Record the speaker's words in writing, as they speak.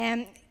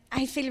Um,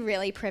 I feel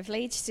really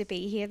privileged to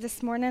be here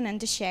this morning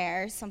and to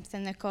share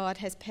something that God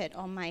has put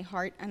on my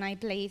heart. And I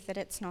believe that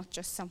it's not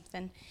just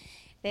something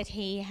that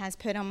He has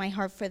put on my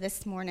heart for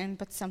this morning,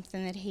 but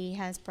something that He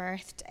has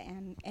birthed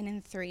in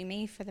and through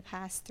me for the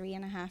past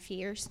 3.5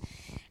 years.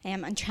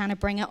 And trying to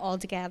bring it all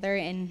together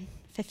in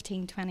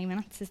 15-20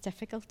 minutes is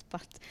difficult,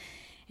 but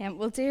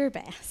we'll do our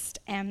best.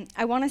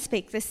 I want to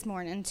speak this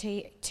morning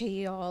to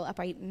you all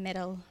about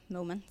middle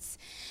moments.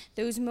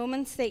 Those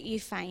moments that you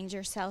find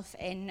yourself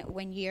in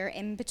when you're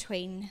in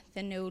between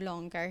the no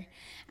longer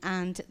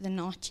and the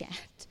not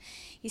yet.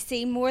 You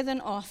see, more than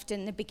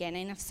often, the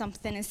beginning of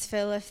something is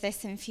full of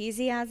this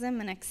enthusiasm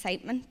and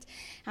excitement,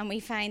 and we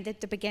find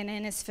that the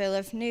beginning is full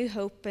of new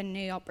hope and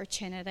new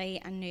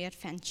opportunity and new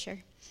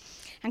adventure.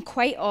 And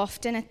quite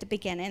often at the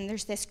beginning,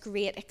 there's this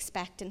great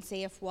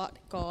expectancy of what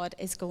God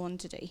is going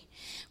to do.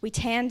 We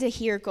tend to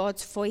hear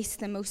God's voice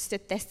the most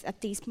at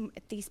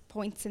these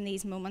points in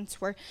these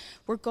moments where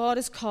God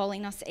is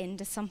calling us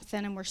into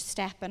something and we're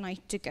stepping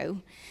out to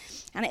go.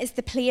 And it is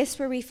the place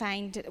where we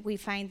find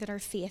that our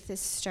faith is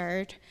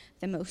stirred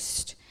the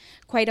most.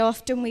 Quite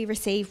often we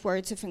receive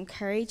words of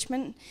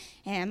encouragement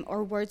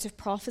or words of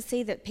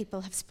prophecy that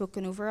people have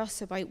spoken over us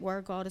about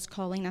where God is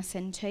calling us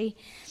into.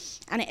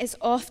 And it is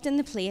often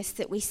the place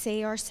that we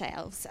see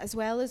ourselves, as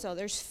well as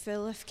others,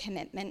 full of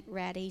commitment,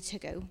 ready to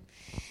go.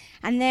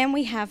 And then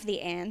we have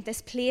the end,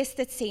 this place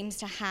that seems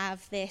to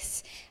have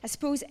this, I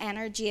suppose,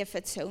 energy of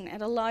its own.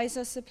 It allows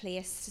us a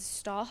place to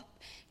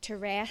stop, to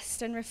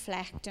rest and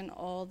reflect on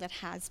all that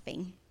has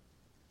been.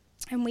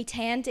 And we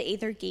tend to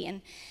either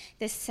gain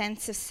this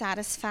sense of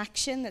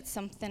satisfaction that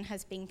something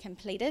has been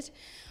completed,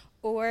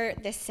 or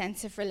this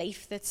sense of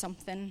relief that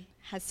something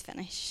has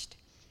finished.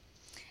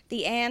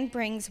 The end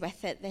brings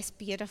with it this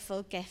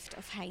beautiful gift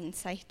of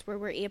hindsight, where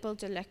we're able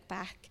to look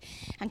back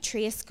and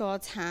trace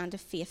God's hand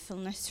of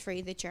faithfulness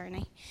through the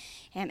journey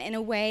in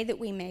a way that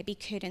we maybe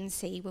couldn't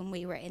see when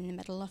we were in the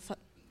middle of it.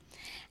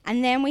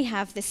 And then we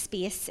have the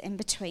space in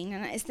between,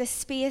 and it is the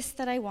space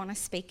that I want to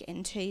speak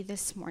into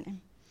this morning.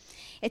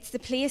 It's the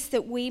place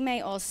that we may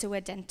also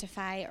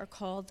identify or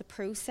call the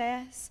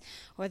process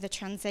or the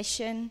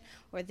transition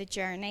or the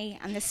journey,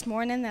 and this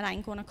morning that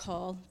I'm going to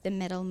call the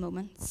middle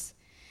moments.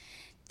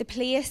 The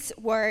place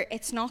where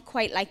it's not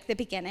quite like the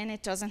beginning,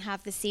 it doesn't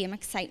have the same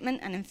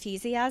excitement and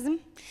enthusiasm,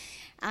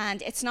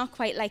 and it's not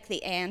quite like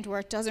the end where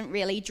it doesn't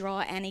really draw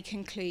any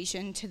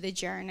conclusion to the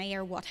journey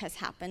or what has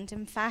happened.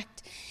 In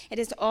fact, it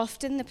is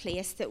often the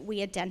place that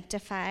we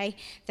identify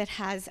that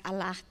has a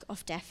lack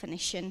of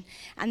definition,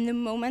 and the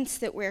moments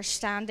that we're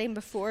standing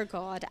before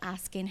God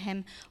asking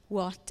Him,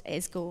 what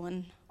is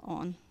going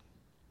on?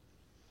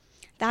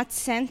 That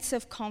sense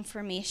of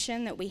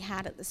confirmation that we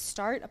had at the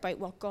start about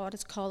what God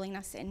is calling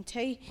us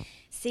into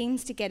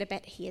seems to get a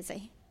bit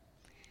hazy.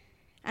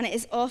 And it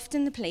is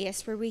often the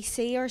place where we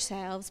see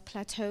ourselves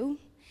plateau,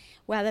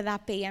 whether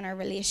that be in our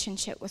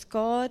relationship with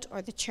God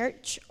or the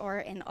church or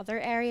in other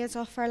areas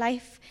of our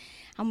life,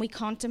 and we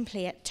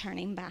contemplate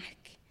turning back.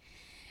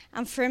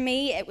 And for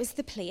me, it was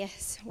the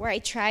place where I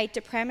tried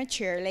to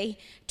prematurely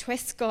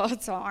twist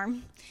God's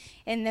arm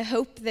in the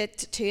hope that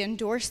to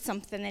endorse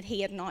something that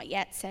He had not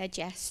yet said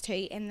yes to,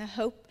 in the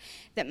hope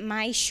that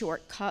my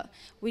shortcut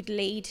would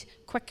lead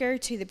quicker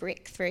to the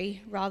breakthrough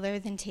rather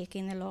than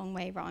taking the long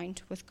way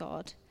round with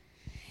God.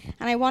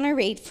 And I want to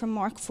read from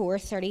Mark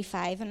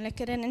 4:35 and look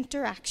at an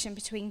interaction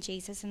between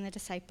Jesus and the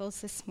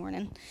disciples this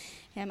morning.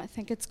 I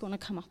think it's going to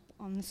come up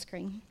on the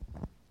screen.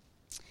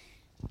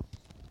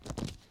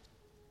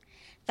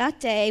 That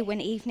day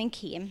when evening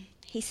came,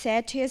 He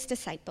said to His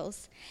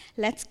disciples,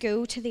 "Let's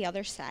go to the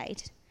other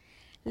side."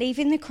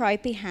 Leaving the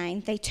crowd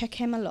behind, they took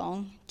Him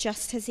along,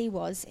 just as He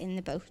was in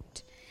the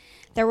boat.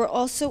 There were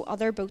also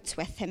other boats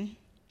with Him.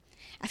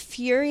 A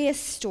furious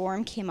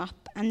storm came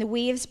up, and the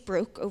waves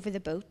broke over the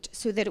boat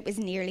so that it was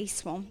nearly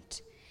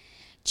swamped.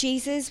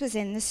 Jesus was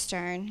in the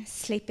stern,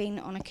 sleeping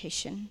on a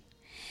cushion.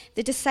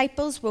 The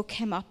disciples woke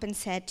Him up and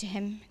said to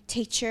Him,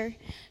 "Teacher,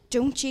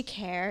 don't you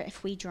care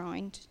if we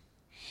drowned?"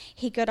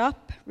 He got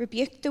up,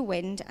 rebuked the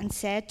wind, and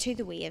said to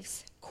the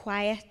waves,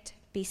 "Quiet,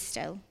 be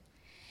still."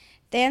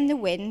 Then the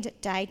wind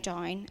died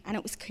down, and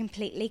it was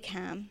completely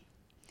calm.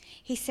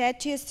 He said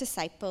to His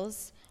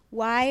disciples,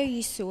 "Why are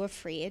you so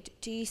afraid?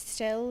 Do you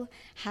still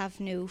have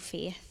no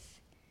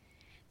faith?"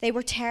 They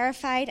were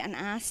terrified and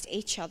asked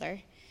each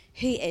other,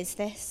 "Who is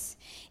this?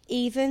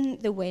 Even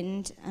the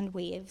wind and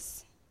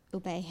waves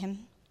obey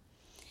Him."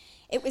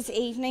 It was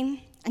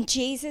evening, and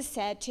Jesus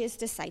said to His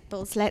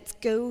disciples, "Let's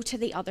go to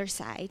the other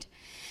side."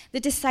 The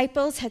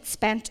disciples had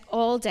spent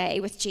all day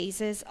with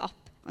Jesus up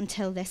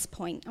until this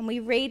point. And we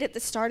read at the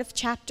start of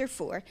chapter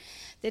 4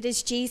 that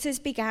as Jesus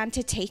began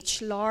to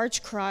teach,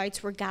 large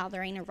crowds were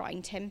gathering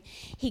around Him.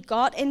 He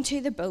got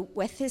into the boat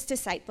with His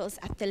disciples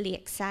at the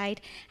lakeside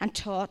and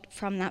taught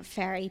from that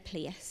very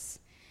place.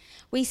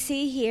 We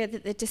see here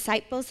that the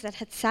disciples that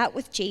had sat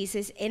with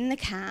Jesus in the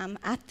calm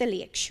at the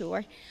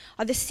lakeshore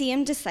are the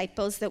same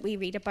disciples that we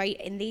read about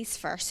in these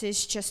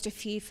verses just a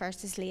few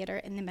verses later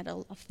in the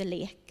middle of the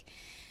lake.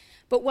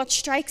 But what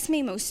strikes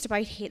me most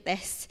about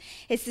this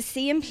is the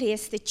same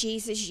place that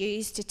Jesus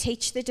used to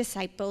teach the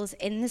disciples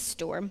in the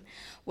storm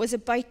was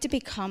about to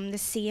become the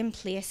same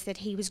place that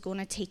he was going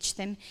to teach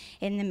them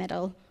in the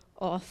middle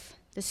of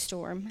the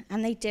storm.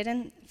 And they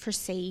didn't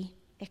foresee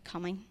it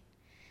coming.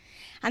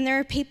 And there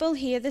are people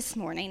here this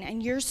morning,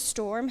 and your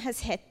storm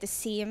has hit the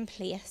same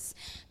place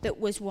that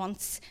was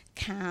once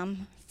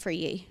calm for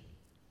you.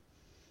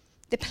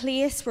 The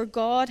place where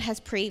God has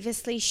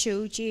previously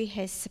showed you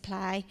his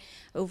supply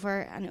over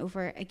and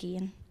over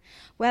again.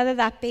 Whether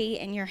that be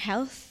in your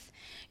health,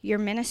 your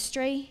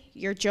ministry,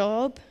 your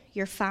job,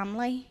 your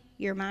family,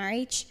 your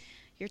marriage,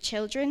 your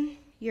children,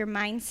 your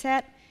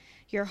mindset,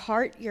 your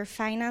heart, your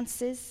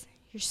finances,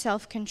 your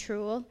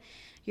self-control,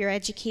 your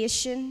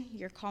education,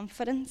 your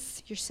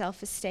confidence, your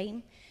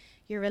self-esteem,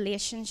 your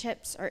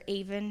relationships, or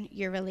even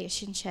your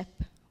relationship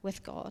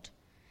with God.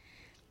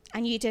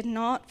 And you did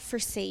not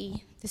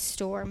foresee the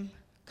storm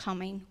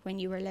coming when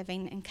you were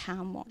living in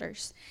calm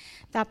waters.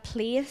 That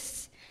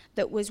place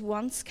that was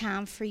once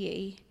calm for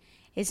you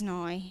is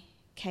now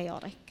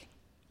chaotic.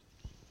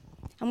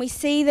 And we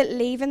see that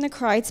leaving the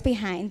crowds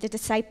behind, the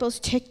disciples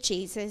took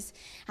Jesus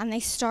and they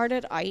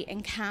started out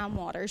in calm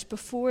waters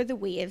before the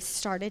waves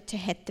started to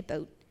hit the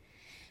boat.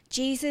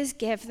 Jesus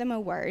gave them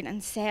a word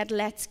and said,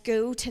 let's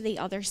go to the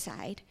other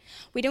side.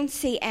 We don't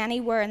see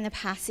anywhere in the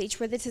passage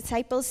where the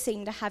disciples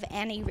seem to have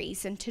any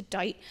reason to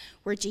doubt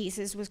where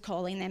Jesus was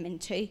calling them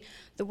into.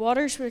 The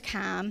waters were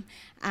calm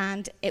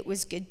and it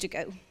was good to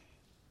go.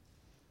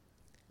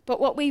 But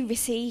what we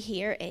see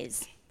here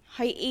is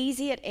how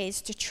easy it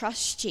is to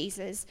trust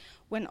Jesus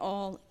when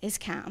all is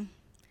calm.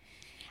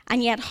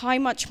 And yet how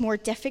much more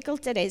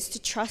difficult it is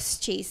to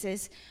trust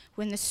Jesus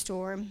when the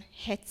storm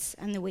hits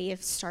and the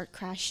waves start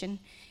crashing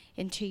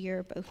into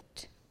your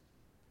boat.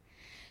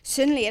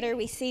 Soon later,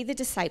 we see the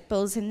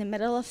disciples in the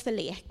middle of the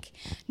lake,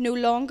 no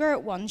longer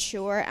at one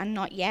shore and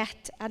not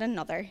yet at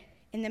another,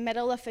 in the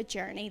middle of a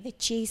journey that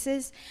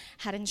Jesus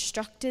had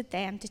instructed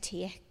them to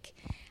take,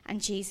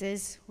 and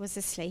Jesus was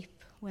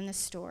asleep when the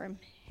storm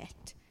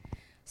hit.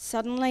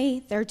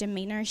 Suddenly, their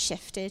demeanor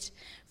shifted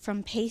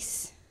from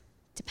peace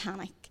to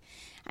panic,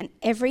 and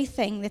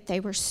everything that they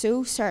were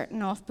so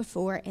certain of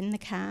before in the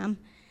calm,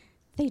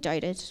 they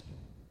doubted.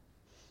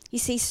 You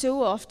see,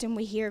 so often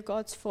we hear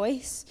God's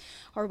voice,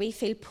 or we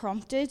feel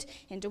prompted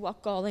into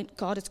what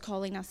God is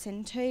calling us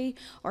into,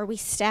 or we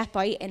step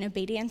out in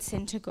obedience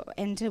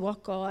into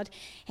what God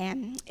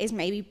is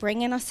maybe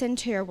bringing us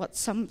into, or what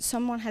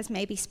someone has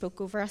maybe spoke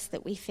over us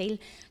that we feel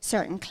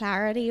certain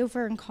clarity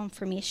over and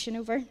confirmation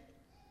over.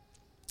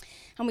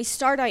 And we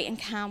start out in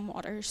calm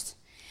waters.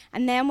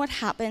 And then what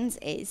happens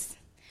is,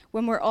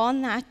 when we're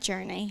on that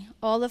journey,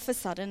 all of a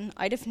sudden,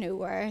 out of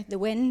nowhere, the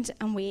wind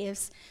and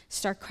waves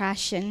start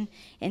crashing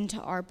into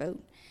our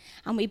boat.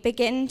 And we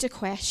begin to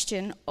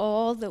question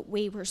all that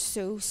we were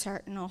so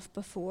certain of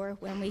before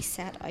when we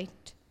set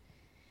out.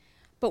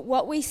 But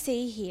what we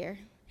see here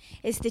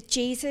is that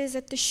Jesus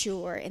at the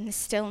shore, in the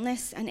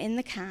stillness and in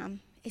the calm,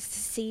 is the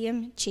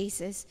same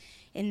Jesus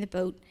in the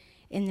boat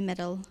in the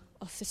middle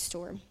of the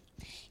storm.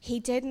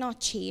 He did not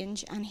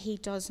change, and he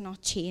does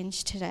not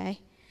change today.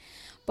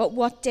 But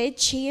what did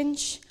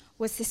change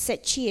was the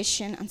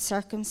situation and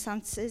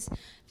circumstances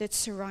that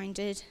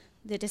surrounded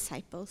the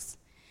disciples.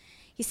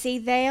 You see,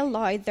 they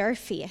allowed their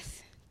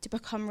faith to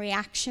become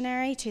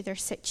reactionary to their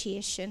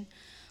situation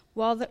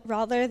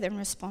rather than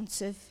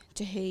responsive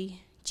to who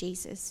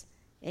Jesus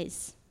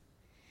is.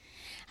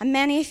 And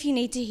many of you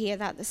need to hear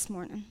that this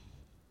morning,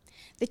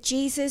 that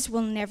Jesus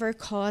will never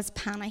cause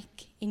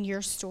panic in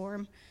your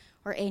storm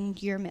or in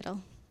your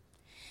middle.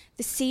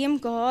 The same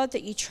God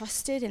that you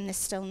trusted in the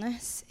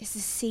stillness is the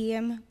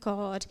same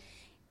God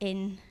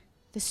in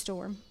the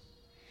storm.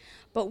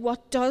 But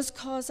what does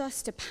cause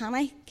us to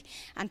panic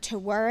and to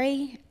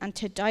worry and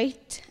to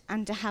doubt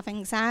and to have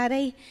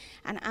anxiety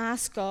and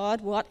ask God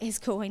what is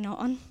going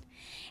on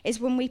is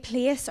when we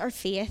place our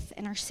faith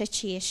in our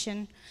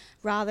situation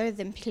rather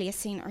than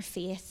placing our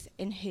faith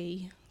in who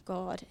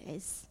God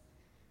is.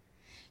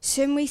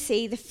 Soon we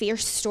see the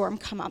fierce storm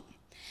come up.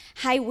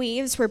 High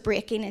waves were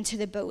breaking into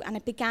the boat, and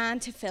it began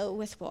to fill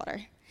with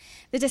water.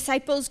 The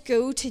disciples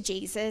go to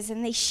Jesus,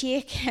 and they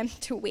shake him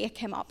to wake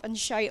him up and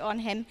shout on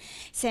him,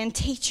 saying,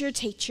 "Teacher,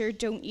 teacher,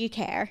 don't you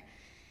care?"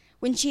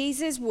 When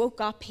Jesus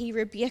woke up, he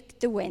rebuked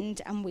the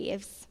wind and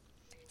waves.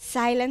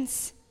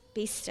 "Silence,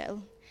 be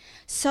still."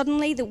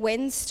 Suddenly the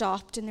wind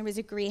stopped, and there was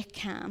a great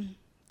calm.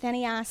 Then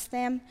he asked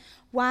them,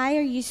 "Why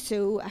are you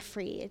so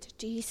afraid?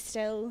 Do you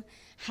still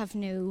have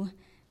no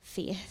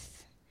faith?"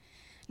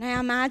 Now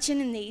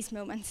imagine in these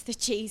moments that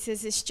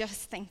Jesus is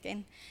just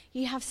thinking,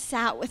 you have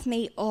sat with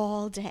me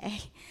all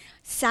day,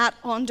 sat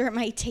under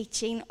my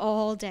teaching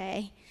all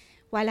day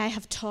while I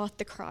have taught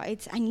the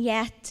crowds, and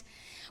yet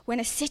when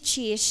a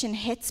situation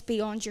hits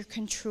beyond your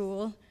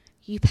control,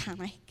 you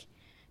panic.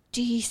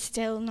 Do you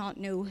still not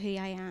know who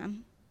I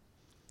am?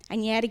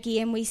 And yet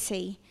again we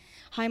see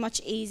how much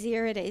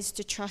easier it is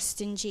to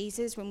trust in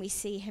Jesus when we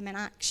see him in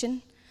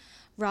action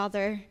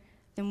rather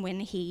than when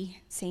he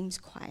seems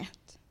quiet.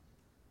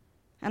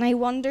 And I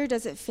wonder,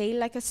 does it feel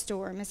like a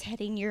storm is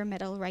hitting your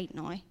middle right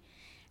now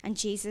and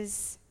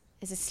Jesus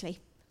is asleep,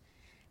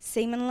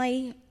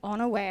 seemingly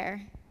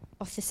unaware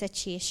of the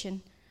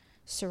situation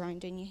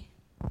surrounding you?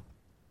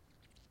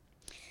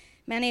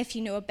 Many of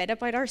you know a bit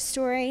about our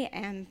story.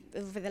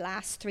 Over the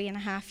last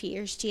 3.5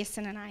 years,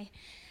 Jason and I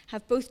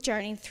have both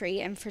journeyed through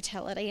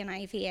infertility and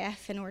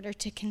IVF in order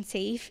to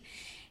conceive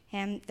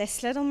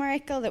this little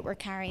miracle that we're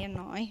carrying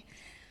now.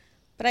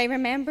 But I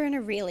remember in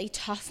a really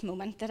tough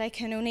moment that I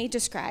can only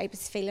describe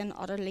as feeling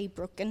utterly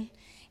broken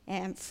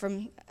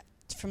from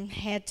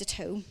head to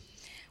toe,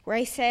 where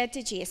I said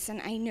to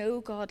Jason, I know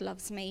God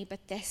loves me,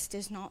 but this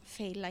does not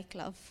feel like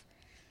love.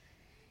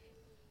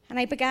 And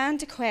I began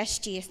to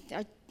question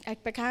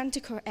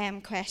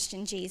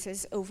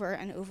Jesus over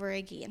and over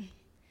again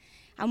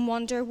and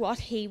wonder what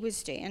he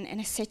was doing in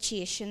a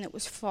situation that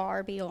was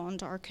far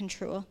beyond our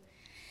control.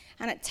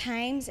 And at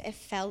times it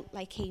felt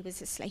like he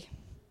was asleep.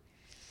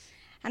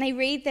 And I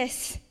read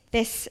this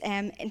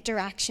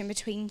interaction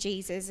between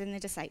Jesus and the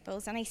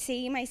disciples, and I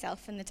see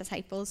myself and the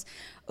disciples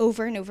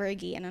over and over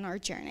again in our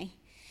journey,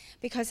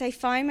 because I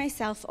found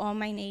myself on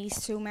my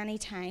knees so many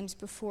times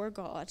before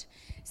God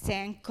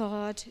saying,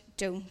 God,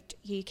 don't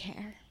you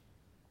care?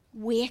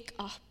 Wake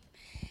up,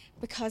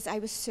 because I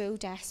was so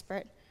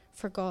desperate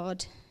for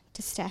God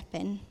to step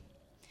in.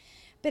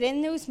 But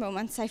in those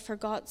moments, I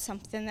forgot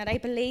something that I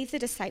believe the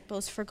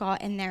disciples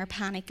forgot in their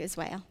panic as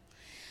well,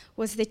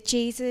 was that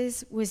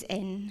Jesus was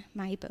in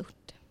my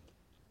boat.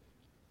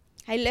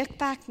 I look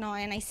back now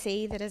and I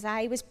see that as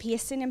I was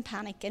pacing and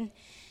panicking,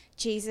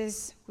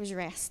 Jesus was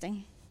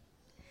resting.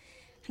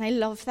 And I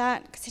love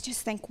that, because I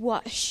just think,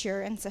 what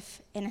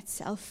assurance in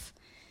itself.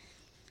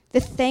 The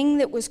thing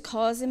that was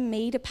causing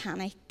me to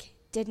panic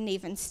didn't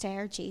even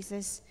stir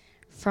Jesus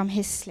from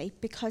his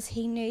sleep, because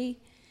he knew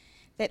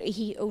that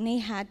he only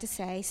had to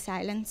say,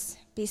 silence,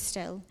 be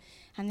still,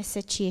 and the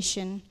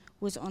situation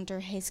was under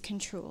his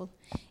control,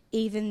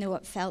 even though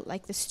it felt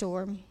like the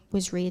storm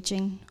was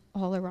raging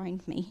all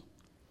around me.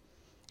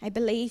 I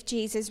believe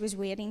Jesus was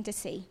waiting to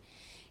see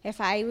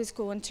if I was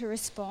going to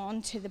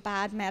respond to the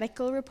bad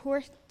medical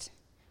report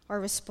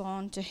or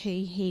respond to who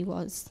he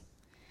was.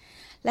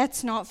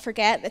 Let's not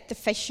forget that the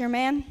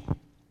fishermen,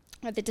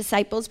 or the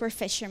disciples, were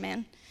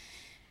fishermen.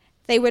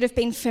 They would have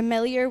been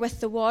familiar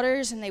with the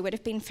waters, and they would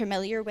have been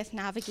familiar with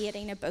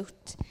navigating a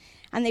boat,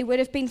 and they would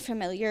have been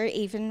familiar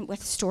even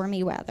with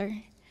stormy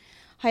weather.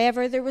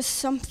 However, there was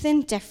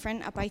something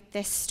different about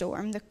this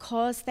storm that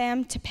caused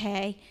them to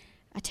pay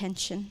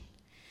attention.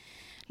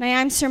 Now,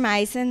 I'm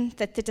surmising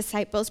that the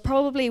disciples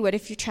probably would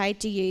have tried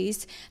to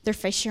use their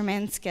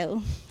fishermen's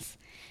skills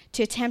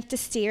to attempt to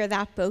steer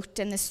that boat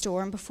in the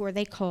storm before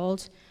they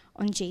called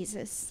on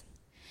Jesus.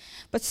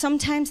 But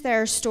sometimes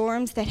there are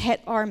storms that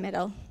hit our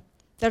middle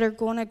that are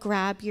going to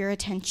grab your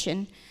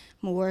attention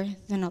more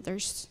than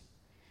others.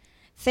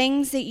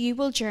 Things that you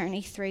will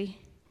journey through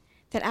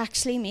that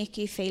actually make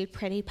you feel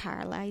pretty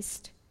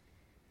paralyzed.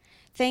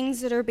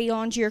 Things that are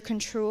beyond your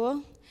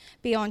control,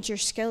 beyond your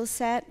skill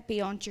set,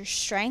 beyond your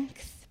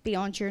strength,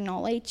 beyond your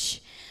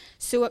knowledge.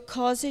 So it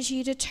causes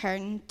you to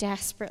turn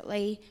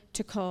desperately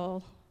to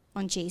call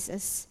on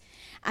Jesus,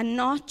 and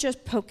not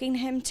just poking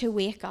him to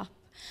wake up,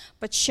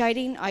 but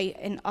shouting out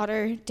in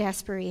utter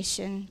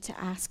desperation to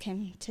ask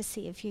him to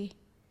save you.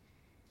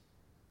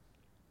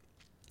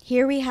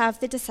 Here we have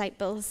the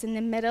disciples in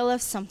the middle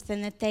of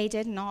something that they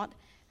did not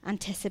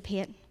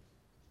anticipate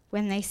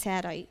when they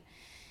set out.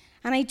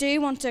 And I do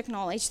want to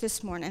acknowledge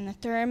this morning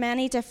that there are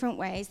many different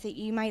ways that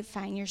you might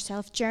find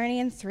yourself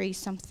journeying through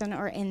something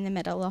or in the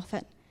middle of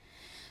it.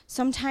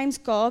 Sometimes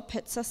God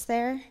puts us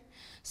there.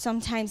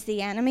 Sometimes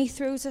the enemy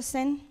throws us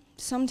in.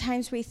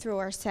 Sometimes we throw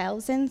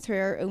ourselves in through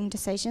our own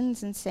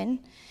decisions and sin.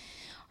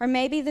 Or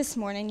maybe this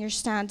morning you're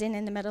standing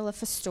in the middle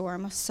of a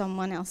storm of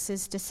someone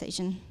else's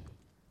decision.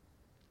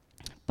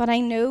 But I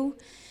know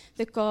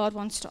that God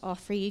wants to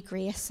offer you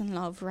grace and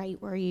love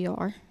right where you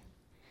are.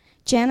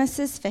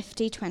 Genesis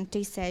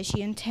 50:20 says,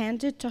 you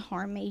intended to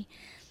harm me,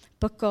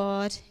 but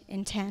God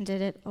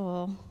intended it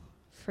all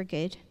for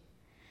good.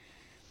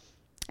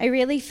 I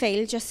really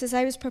feel, just as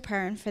I was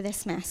preparing for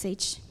this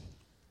message,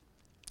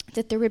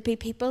 that there would be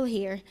people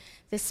here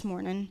this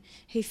morning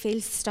who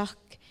feel stuck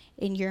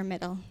in your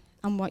middle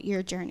and what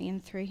you're journeying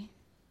through,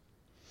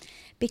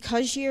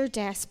 because you're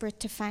desperate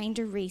to find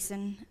a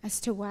reason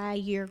as to why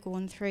you're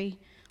going through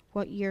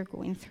what you're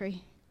going through.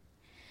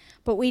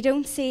 But we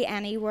don't see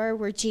anywhere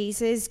where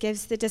Jesus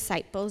gives the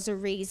disciples a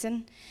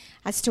reason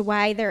as to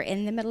why they're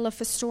in the middle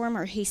of a storm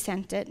or who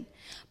sent it.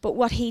 But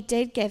what he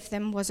did give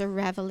them was a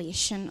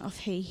revelation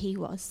of who he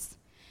was.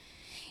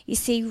 You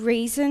see,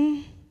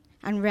 reason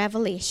and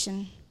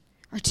revelation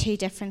are two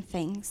different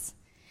things.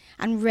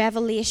 And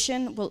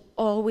revelation will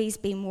always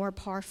be more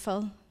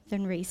powerful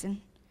than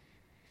reason.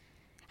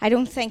 I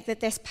don't think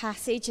that this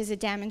passage is a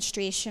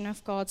demonstration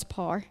of God's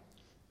power,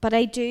 but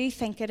I do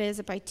think it is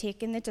about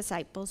taking the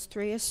disciples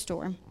through a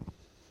storm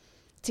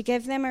to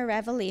give them a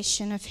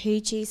revelation of who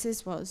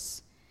Jesus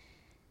was,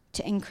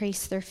 to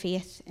increase their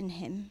faith in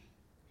him.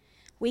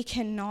 We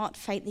cannot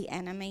fight the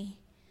enemy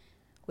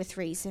with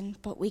reason,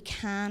 but we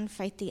can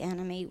fight the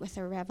enemy with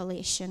a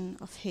revelation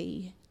of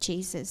who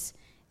Jesus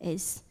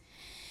is.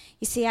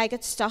 You see, I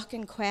got stuck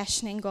in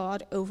questioning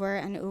God over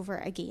and over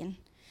again,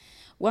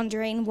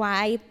 wondering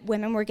why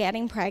women were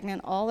getting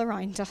pregnant all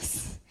around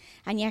us,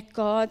 and yet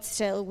God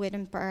still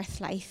wouldn't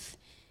birth life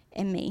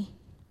in me.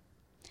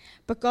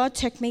 But God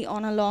took me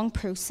on a long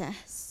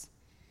process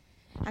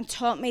and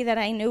taught me that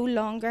I no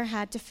longer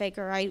had to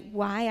figure out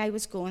why I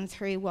was going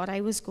through what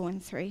I was going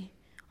through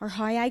or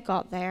how I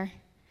got there.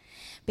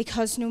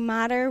 Because no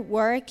matter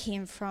where it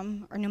came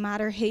from or no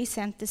matter who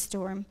sent the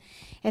storm,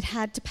 it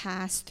had to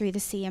pass through the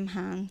same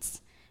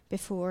hands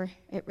before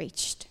it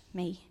reached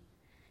me,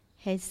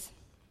 his.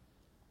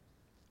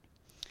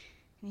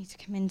 I need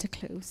to come in to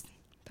close.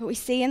 But we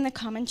see in the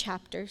coming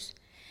chapters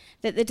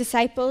that the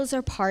disciples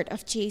are part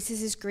of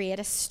Jesus'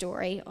 greatest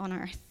story on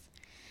earth.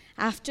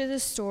 After the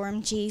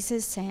storm,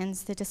 Jesus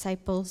sends the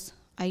disciples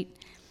out,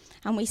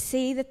 and we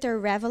see that their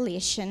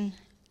revelation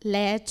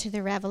led to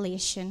the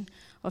revelation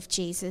of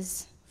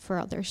Jesus for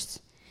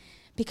others,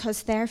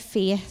 because their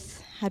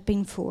faith had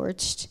been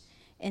forged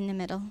in the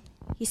middle.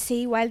 You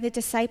see, while the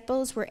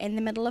disciples were in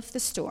the middle of the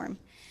storm,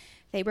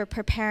 they were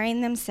preparing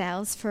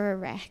themselves for a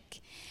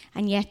wreck,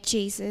 and yet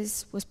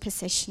Jesus was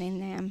positioning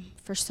them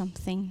for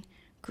something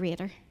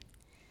greater.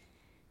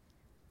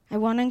 I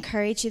want to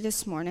encourage you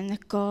this morning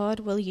that God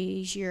will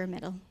use your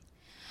middle.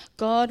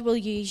 God will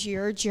use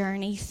your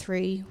journey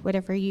through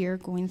whatever you're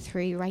going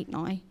through right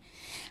now.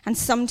 And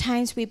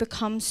sometimes we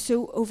become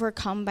so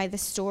overcome by the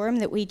storm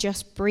that we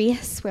just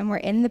brace when we're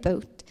in the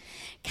boat,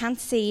 can't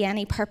see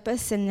any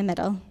purpose in the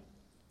middle,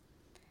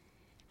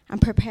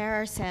 and prepare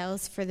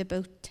ourselves for the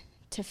boat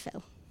to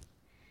fill.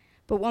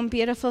 But one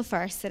beautiful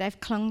verse that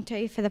I've clung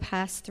to for the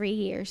past 3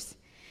 years,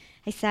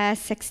 Isaiah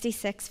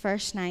 66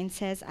 verse 9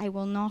 says, I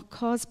will not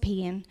cause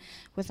pain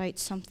without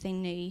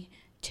something new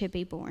to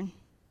be born.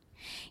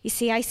 You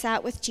see, I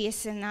sat with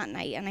Jason that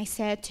night and I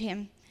said to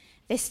him,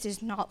 this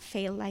does not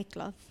feel like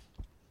love.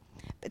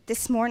 But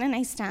this morning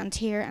I stand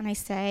here and I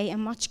say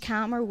in much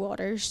calmer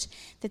waters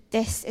that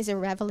this is a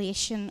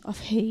revelation of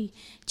who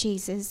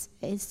Jesus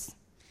is.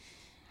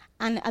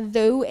 And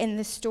although in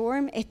the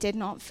storm it did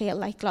not feel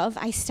like love,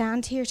 I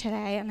stand here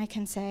today and I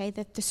can say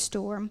that the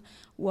storm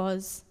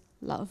was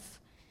love.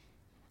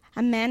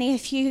 And many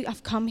of you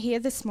have come here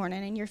this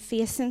morning and you're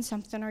facing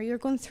something or you're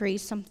going through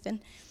something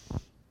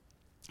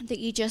that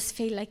you just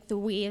feel like the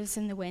waves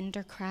and the wind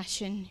are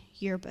crashing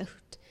your boat.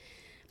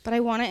 But I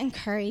want to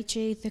encourage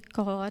you that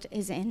God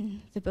is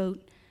in the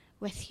boat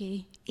with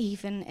you,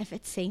 even if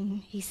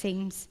he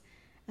seems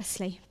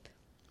asleep.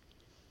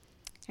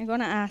 I'm going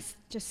to ask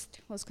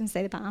I was going to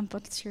say the band,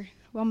 but it's your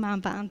one-man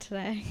band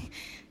today.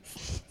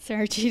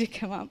 Serge, you to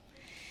come up.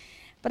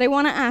 But I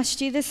want to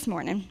ask you this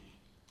morning,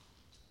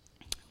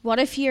 what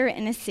if you're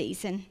in a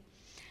season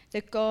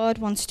that God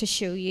wants to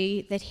show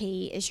you that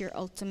he is your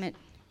ultimate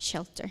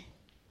shelter?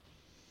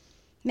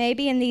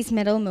 Maybe in these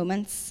middle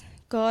moments,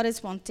 God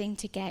is wanting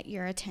to get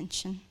your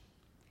attention.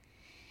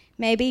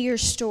 Maybe your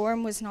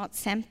storm was not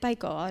sent by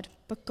God,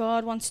 but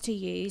God wants to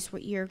use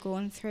what you're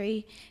going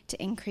through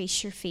to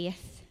increase your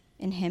faith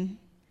in him.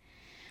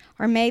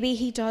 Or maybe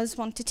he does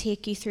want to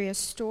take you through a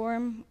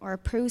storm or a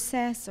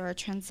process or a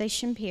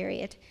transition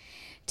period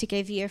to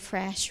give you a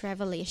fresh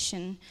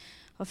revelation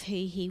of who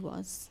he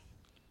was.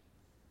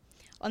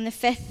 On the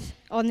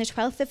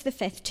 12th of the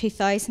 5th,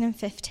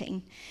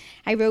 2015,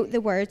 I wrote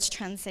the words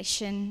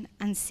transition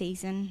and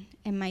season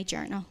in my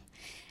journal.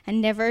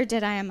 And never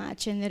did I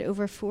imagine that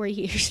over 4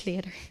 years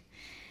later,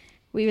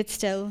 we would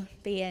still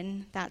be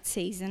in that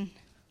season,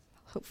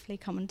 hopefully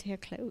coming to a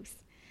close.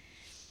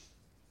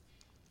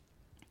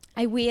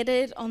 I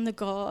waited on the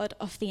God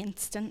of the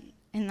instant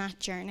in that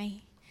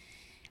journey,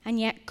 and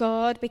yet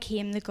God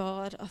became the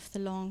God of the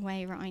long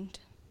way round.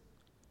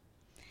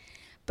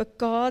 But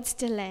God's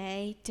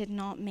delay did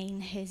not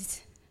mean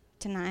his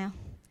denial.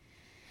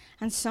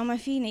 And some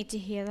of you need to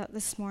hear that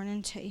this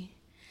morning too,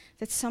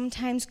 that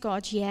sometimes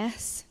God's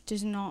yes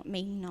does not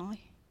mean no.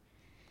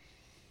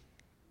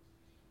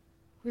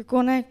 We're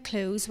going to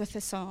close with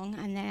a song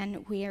and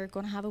then we are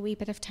going to have a wee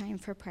bit of time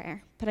for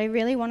prayer. But I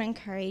really want to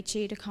encourage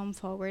you to come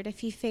forward.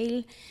 If you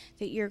feel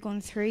that you're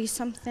going through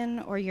something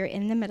or you're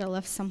in the middle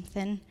of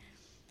something,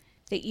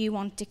 that you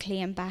want to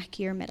claim back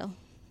your middle.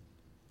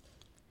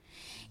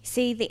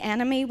 See, the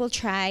enemy will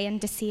try and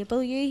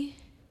disable you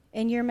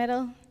in your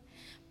middle,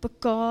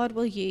 but God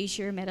will use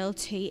your middle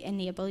to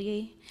enable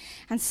you.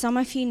 And some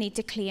of you need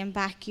to claim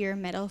back your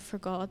middle for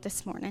God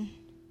this morning.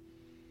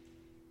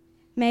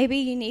 Maybe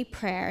you need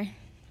prayer,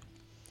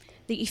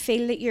 that you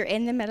feel that you're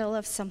in the middle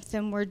of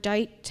something where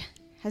doubt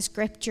has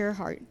gripped your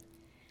heart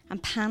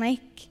and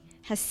panic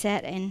has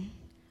set in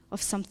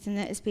of something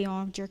that is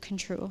beyond your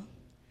control.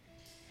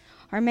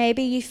 Or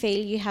maybe you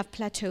feel you have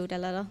plateaued a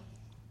little.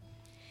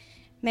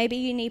 Maybe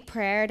you need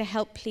prayer to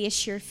help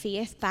place your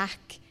faith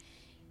back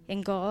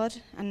in God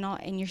and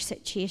not in your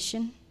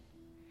situation.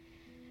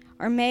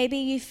 Or maybe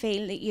you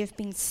feel that you've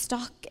been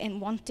stuck in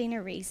wanting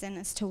a reason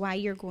as to why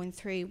you're going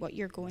through what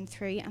you're going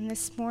through. And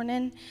this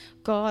morning,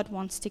 God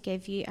wants to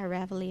give you a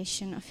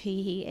revelation of who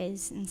he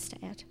is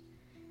instead.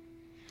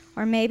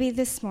 Or maybe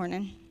this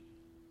morning,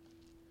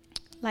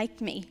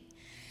 like me,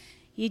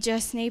 you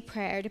just need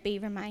prayer to be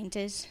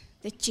reminded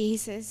that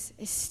Jesus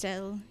is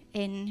still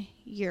in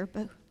your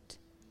boat.